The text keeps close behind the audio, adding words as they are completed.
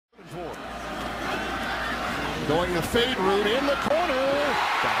Going the fade route in the corner.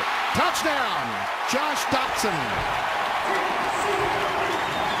 Got it. Touchdown, Josh Dotson.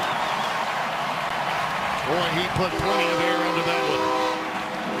 Boy, he put plenty of air under that one.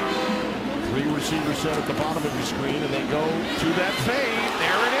 Three receivers set at the bottom of your screen, and they go to that fade.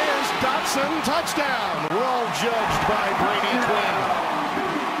 There it is, Dotson, touchdown. Well judged by Brady Quinn.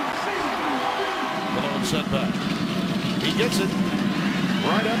 Malone setback. He gets it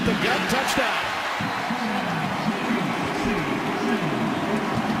right up the gut, touchdown.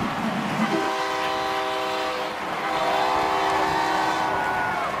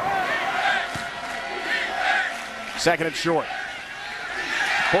 Second and short.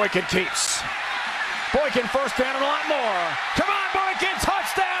 Boykin keeps. Boykin first down and a lot more. Come on, Boykin,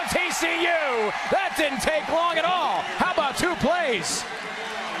 touchdown TCU. That didn't take long at all. How about 2 plays?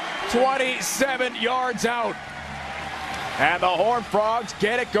 27 yards out. And the Horned Frogs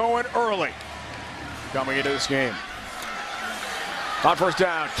get it going early. Coming into this game. On first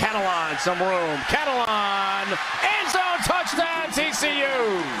down, Catalan, some room. Catalan, end zone, touchdown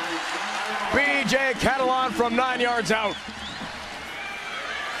TCU. B.J. Catalan from 9 yards out.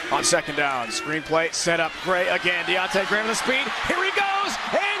 On second down, screenplay set up. Gray again. Deontay Gray with the speed. Here he goes.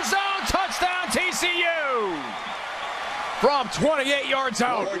 End zone, touchdown TCU. From 28 yards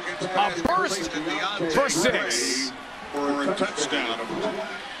out. A burst for 6. For a touchdown.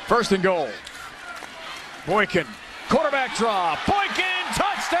 First and goal. Boykin, quarterback draw. Boykin,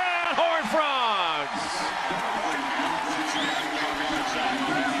 touchdown, Horned Frogs.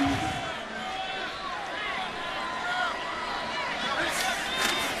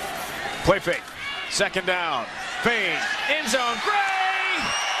 Play fake. Second down. Fade. End zone. Gray.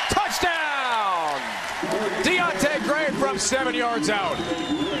 Touchdown. Deontay Gray from 7 yards out.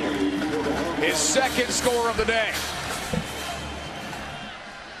 His second score of the day.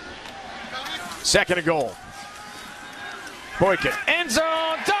 Second and goal. Boykin. End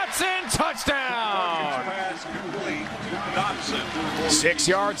zone. Dotson. Touchdown. 6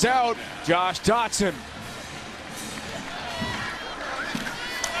 yards out. Josh Dotson.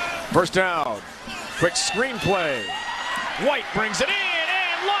 First down. Quick screenplay. White brings it in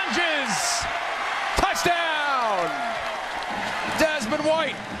and lunges. Touchdown. Desmond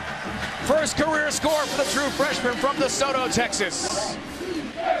White. First career score for the true freshman from DeSoto, Texas.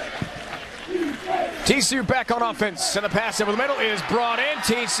 TCU back on offense, and the pass over the middle is brought in.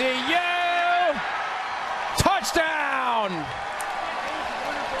 TCU. Touchdown.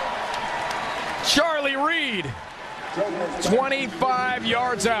 Charlie Reed. 25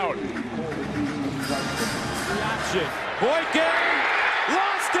 yards out. Boykin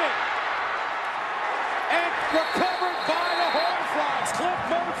lost it. And recovered by the Horned Frogs. Cliff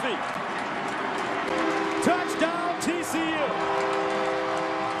Murphy. Touchdown TCU.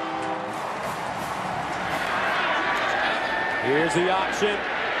 Here's the option.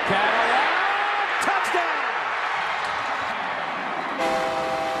 Catalan. Touchdown.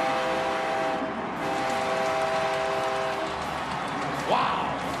 Wow.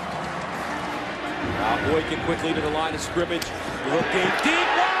 Now Boykin quickly to the line of scrimmage. Looking deep,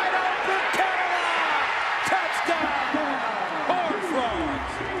 wide open. Catalan. Touchdown. Horned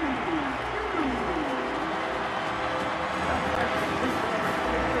Frogs.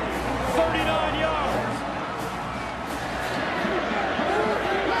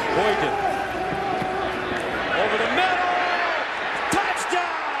 Boykin. Over the middle.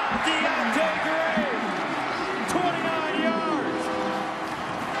 Touchdown. Deontay Gray. 29 yards.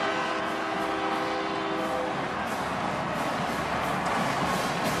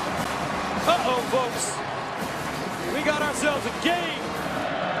 Uh-oh, folks. We got ourselves a game.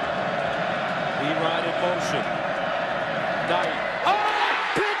 Lead in motion. Knight. Oh,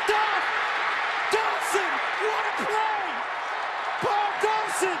 picked off. Dawson. What a play. Paul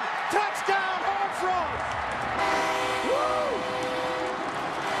Dawson. Touchdown, Horned Frogs. Woo.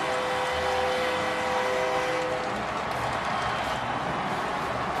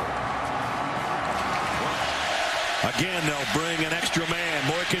 Again, they'll bring an extra man.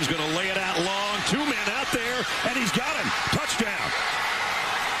 Boykin's going to lay it out long. 2 men out there, and he's got him. Touchdown.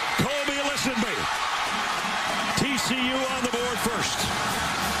 Colby Listenby. TCU on the board first.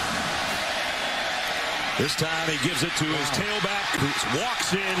 This time he gives it to his tailback, who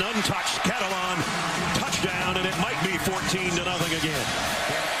walks in untouched. Catalan, touchdown, and it might be 14-0 again.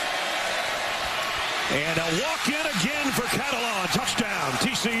 And a walk-in again for Catalan. Touchdown,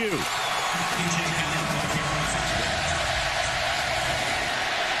 TCU.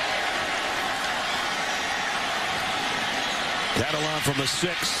 Catalan from the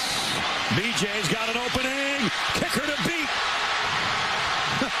 6. BJ's got an opening. Kicker to beat.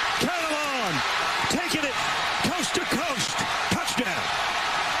 Catalan taking it.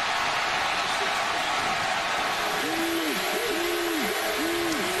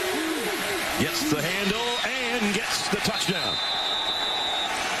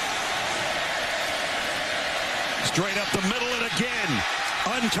 Straight up the middle and again.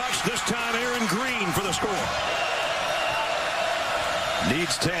 Untouched this time, Aaron Green for the score.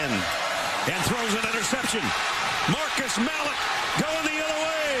 Needs 10 and throws an interception. Marcus Mallett going the other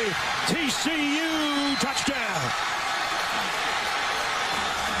way. TCU touchdown.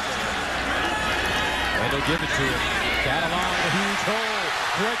 And they give it to him. Catalan with a huge hole.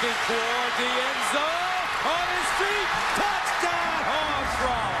 Breaking toward the end zone. On his feet. Touchdown, Horn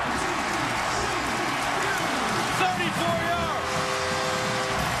Frogs. 34 yards.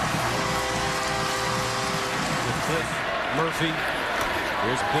 With Cliff Murphy.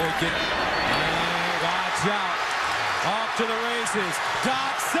 Here's Boykin. And watch out. Off to the races.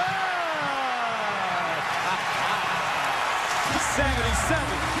 Dotson. 77.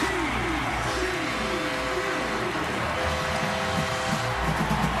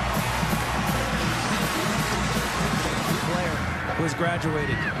 Was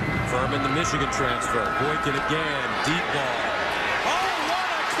graduated. Furman, the Michigan transfer. Boykin again. Deep ball. Oh, what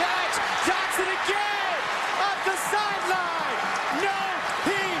a catch! Johnson again! Up the sideline! No,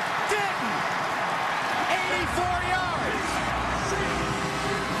 he didn't! 84 yards!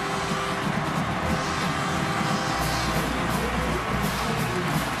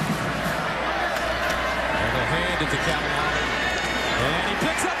 And they'll hand it to Catalan. And he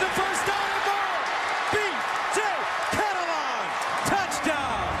picks up the first down and more! B.J. Catalan!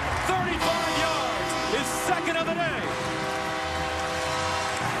 Touchdown! 35 yards! His second of the day!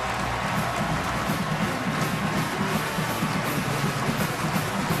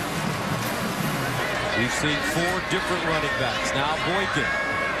 We've seen 4 different running backs. Now Boykin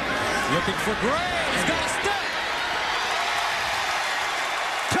looking for Gray. He's got a step!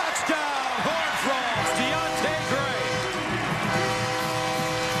 Touchdown! Horned Frogs! Deontay Gray!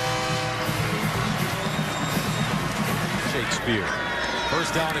 Shakespeare.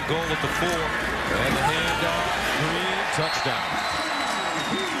 First down and goal at the 4. And the handoff. Green. Touchdown.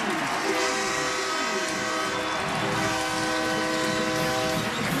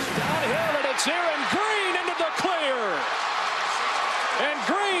 Downhill, and it's Aaron Green into the clear. And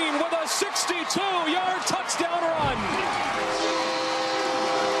Green with a 62-yard touchdown run.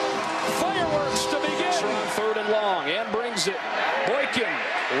 Fireworks to begin. On 3rd and long, and brings it. Boykin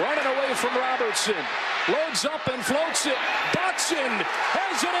running away from Robertson. Loads up and floats it. Dotson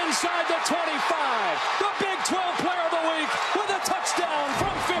has it inside the 25. The Big 12 player of the week with a touchdown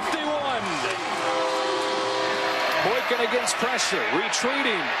from 51. Boykin against pressure,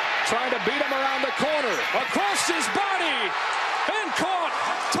 retreating, trying to beat him around the corner. Across his body, and caught.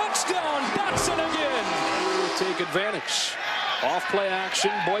 Touchdown, Dotson again. Take advantage. Off play action,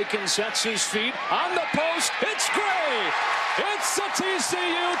 Boykin sets his feet on the post. It's Gray. It's a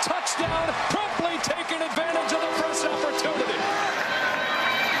TCU touchdown, promptly taking advantage of the press opportunity.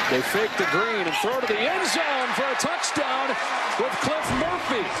 They fake the Green and throw to the end zone for a touchdown with Cliff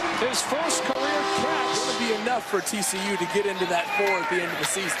Murphy, his first career catch. It's going to be enough for TCU to get into that 4 at the end of the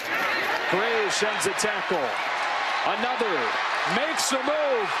season. Gray sheds a tackle. Another makes a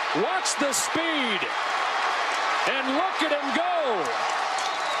move. Watch the speed. And look at him go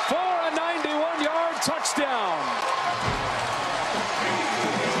for a 91-yard touchdown.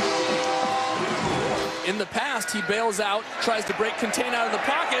 In the past, he bails out, tries to break contain out of the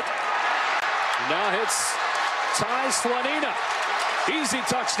pocket. Now hits Ty Slanina. Easy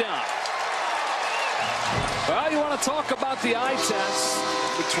touchdown. Well, you want to talk about the eye test.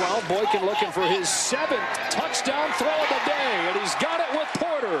 The 12, Boykin looking for his 7th touchdown throw of the day, and he's got it with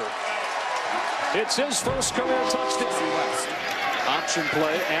Porter. It's his first career touchdown. Option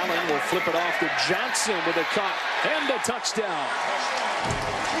play. Allen will flip it off to Johnson with a cut and a touchdown.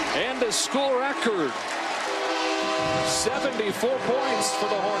 And a school record. 74 points for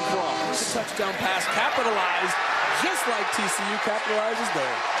the Horned Frogs. It's a touchdown pass capitalized, just like TCU capitalizes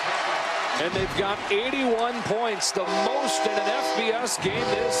there. And they've got 81 points, the most in an FBS game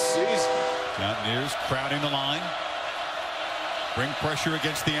this season. Mountaineers crowding the line. Bring pressure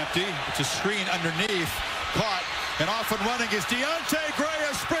against the empty. It's a screen underneath. Caught and off and running is Deontay Gray,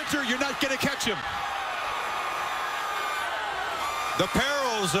 a sprinter. You're not going to catch him. The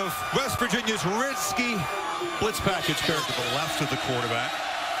perils of West Virginia's risky blitz package paired to the left of the quarterback.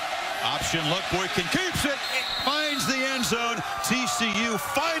 Option look. Boykin keeps it. It finds the end zone. TCU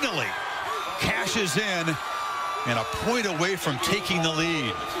finally cashes in and a point away from taking the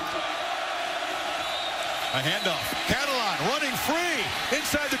lead. A handoff. Catalan running free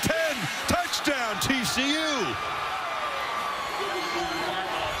inside the 10. Touchdown, TCU.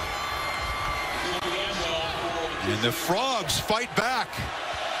 And the Frogs fight back.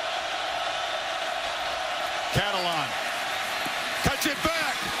 Catalan cuts it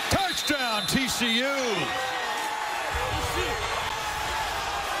back. Touchdown, TCU.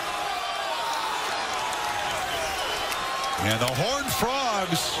 And the Horned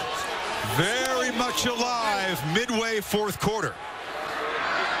Frogs very much alive midway fourth quarter.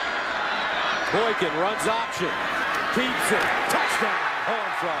 Boykin runs option. Keeps it. Touchdown,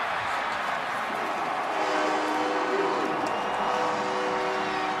 Horned Frogs.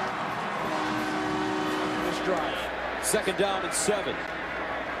 This drive. 2nd down and 7.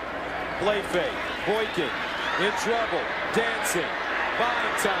 Play fake. Boykin in trouble. Dancing.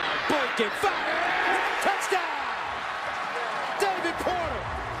 Buying time. Boykin fires. Touchdown. David Porter.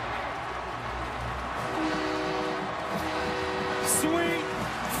 Sweet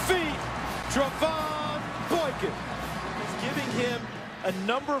feet. Trevon Boykin. He's giving him a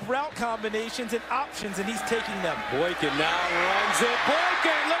number of route combinations and options, and he's taking them. Boykin now runs it.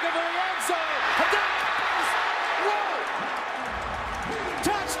 Boykin looking for the end zone. Whoa!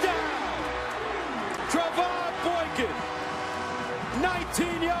 Touchdown! Trevon Boykin.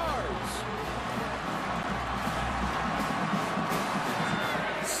 19 yards.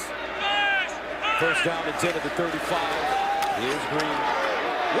 First down and 10 at the 35. Here's Green.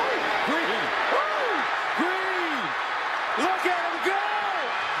 Green. Green. Look at him go.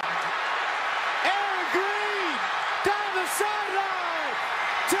 Aaron Green down the sideline.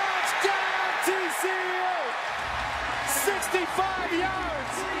 Touchdown TCU. 65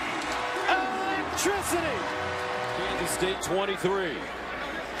 yards. Electricity. Kansas State 23.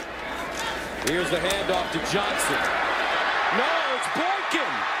 Here's the handoff to Johnson. No, it's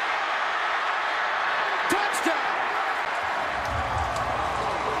Boykin. Touchdown.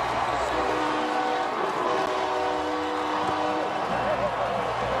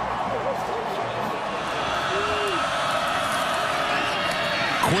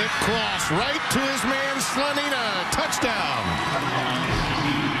 Quick cross right to his man Slanina. Touchdown.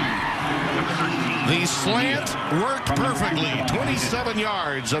 The slant worked perfectly. 27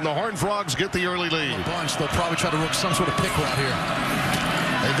 yards, and the Horned Frogs get the early lead. Bunch, they'll probably try to work some sort of pick route here.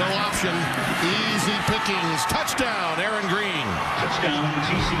 They go option. Easy pickings. Touchdown, Aaron Green. Touchdown,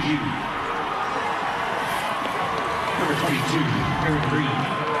 TCU. Number 22, Aaron Green.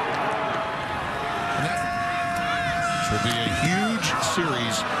 Should be a huge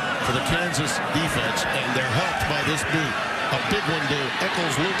series for the Kansas defense, and they're helped by this boot. A big one to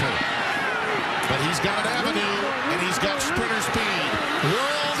Eccles Looper. But he's got avenue, and he's got sprinter speed.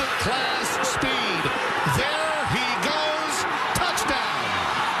 World-class speed. There he goes. Touchdown.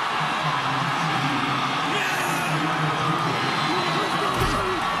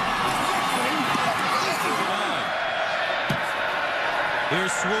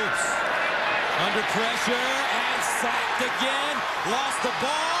 Here's Swoops. Under pressure and sacked again. Lost the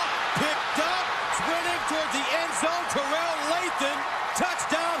ball. Picked up. Sprinting toward the end zone. Terrell Lathan.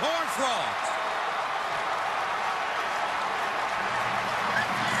 Touchdown, Horned Frogs.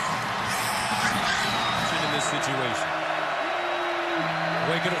 In this situation.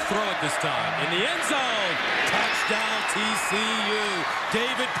 Boykin will throw it this time. In the end zone. Touchdown, TCU.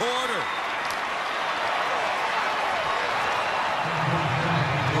 David Porter.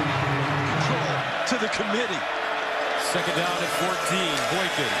 To the committee. 2nd down and 14.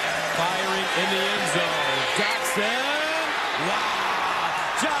 Boykin firing in the end zone. Dotson. Wow.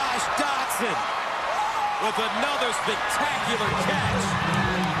 Josh Dotson with another spectacular catch.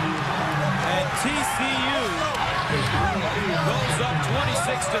 And TCU goes up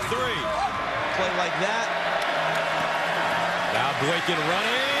 26-3. Play like that. Now Boykin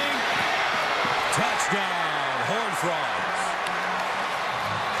running. Touchdown, Horned Frogs.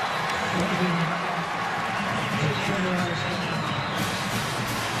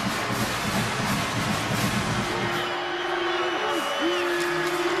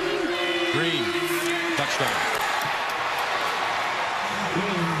 Green, touchdown.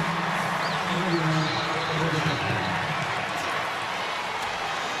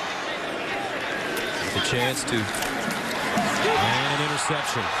 The chance to and an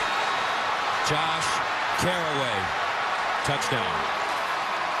interception. Josh Caraway, touchdown.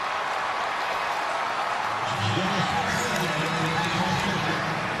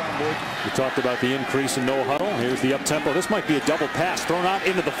 You talked about the increase in no huddle. Here's the up-tempo. This might be a double pass thrown out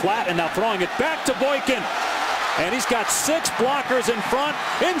into the flat, and now throwing it back to Boykin. And he's got 6 blockers in front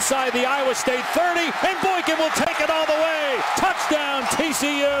inside the Iowa State 30, and Boykin will take it all the way. Touchdown,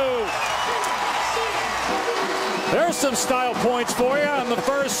 TCU. There's some style points for you on the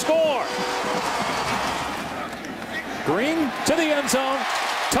first score. Green to the end zone.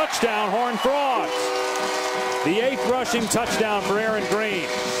 Touchdown, Horned Frogs. The 8th rushing touchdown for Aaron Green.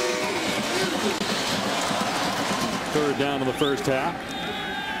 3rd down in the first half.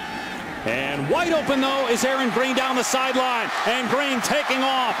 And wide open, though, is Aaron Green down the sideline. And Green taking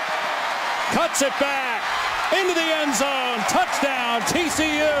off. Cuts it back. into the end zone. Touchdown,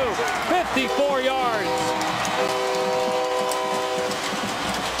 TCU, 54 yards.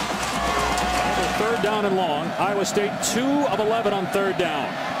 Third down and long. Iowa State 2 of 11 on third down.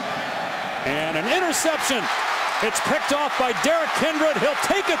 And an interception. It's picked off by Derek Kindred. He'll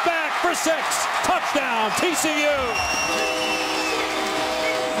take it back for 6. Touchdown, TCU.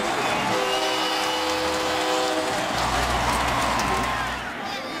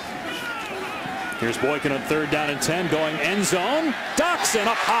 Here's Boykin on third down and 10, going end zone. Doxson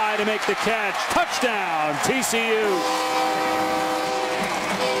up high to make the catch. Touchdown, TCU.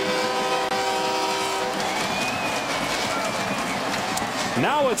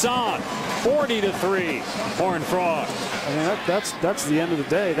 Now it's on, 40-3, Horned Frogs. I mean, that's the end of the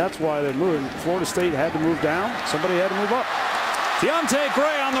day. That's why they're moving. Florida State had to move down. Somebody had to move up. Deontay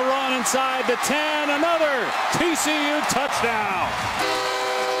Gray on the run inside the 10. Another TCU touchdown.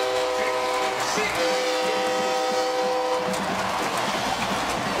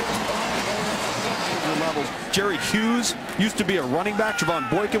 Jerry Hughes used to be a running back. Javon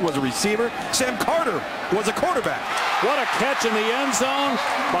Boykin was a receiver. Sam Carter was a quarterback. What a catch in the end zone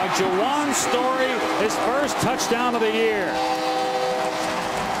by Jawan Story, his first touchdown of the year.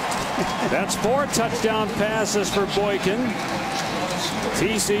 That's 4 touchdown passes for Boykin.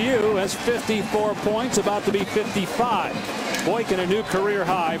 TCU has 54 points, about to be 55. Boykin a new career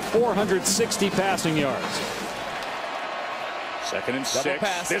high, 460 passing yards. 2nd and Double 6.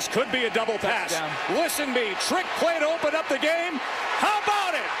 pass. This could be a double pass. Touchdown. Listen to me. Trick play to open up the game. How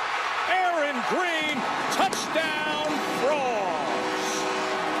about it? Aaron Green. Touchdown, Frogs.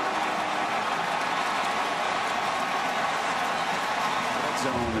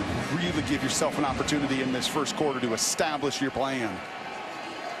 Zone and really give yourself an opportunity in this first quarter to establish your plan.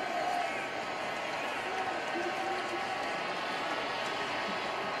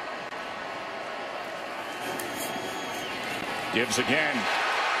 Gibbs again.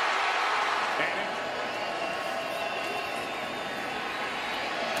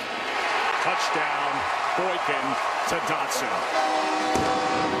 Touchdown, Boykin to Dotson.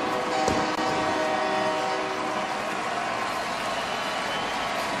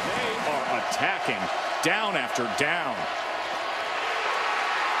 They are attacking down after down.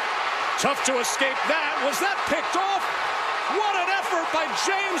 Tough to escape that. Was that picked off? What an effort by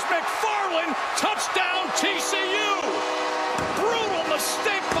James McFarland. Touchdown, TCU. Brutal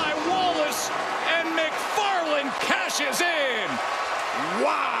mistake by Wallace, and McFarland cashes in.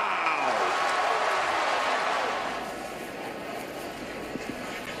 Wow!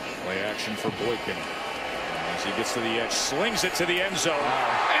 Play action for Boykin. As he gets to the edge, slings it to the end zone.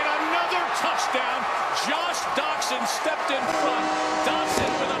 And another touchdown. Josh Doxson stepped in front.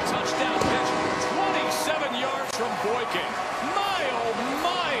 Dotson with a touchdown catch. 27 yards from Boykin. My, oh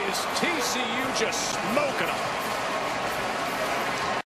my, is TCU just smoking them.